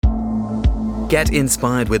Get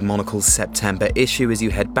inspired with Monocle's September issue as you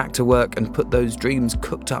head back to work and put those dreams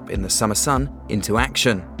cooked up in the summer sun into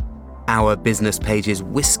action. Our business pages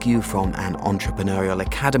whisk you from an entrepreneurial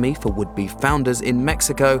academy for would-be founders in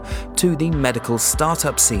Mexico to the medical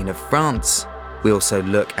startup scene of France. We also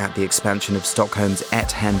look at the expansion of Stockholm's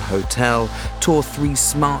Et Hem Hotel, tour 3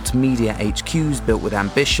 smart media HQs built with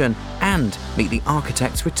ambition, and meet the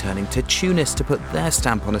architects returning to Tunis to put their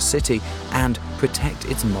stamp on a city and protect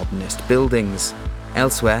its modernist buildings.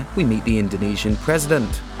 Elsewhere, we meet the Indonesian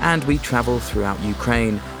president, and we travel throughout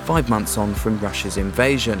Ukraine, 5 months on from Russia's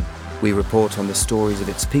invasion. We report on the stories of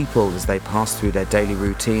its people as they pass through their daily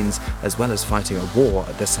routines, as well as fighting a war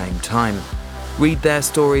at the same time. Read their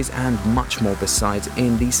stories and much more besides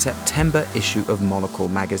in the September issue of Monocle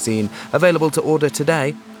magazine, available to order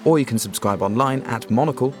today, or you can subscribe online at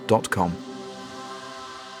monocle.com.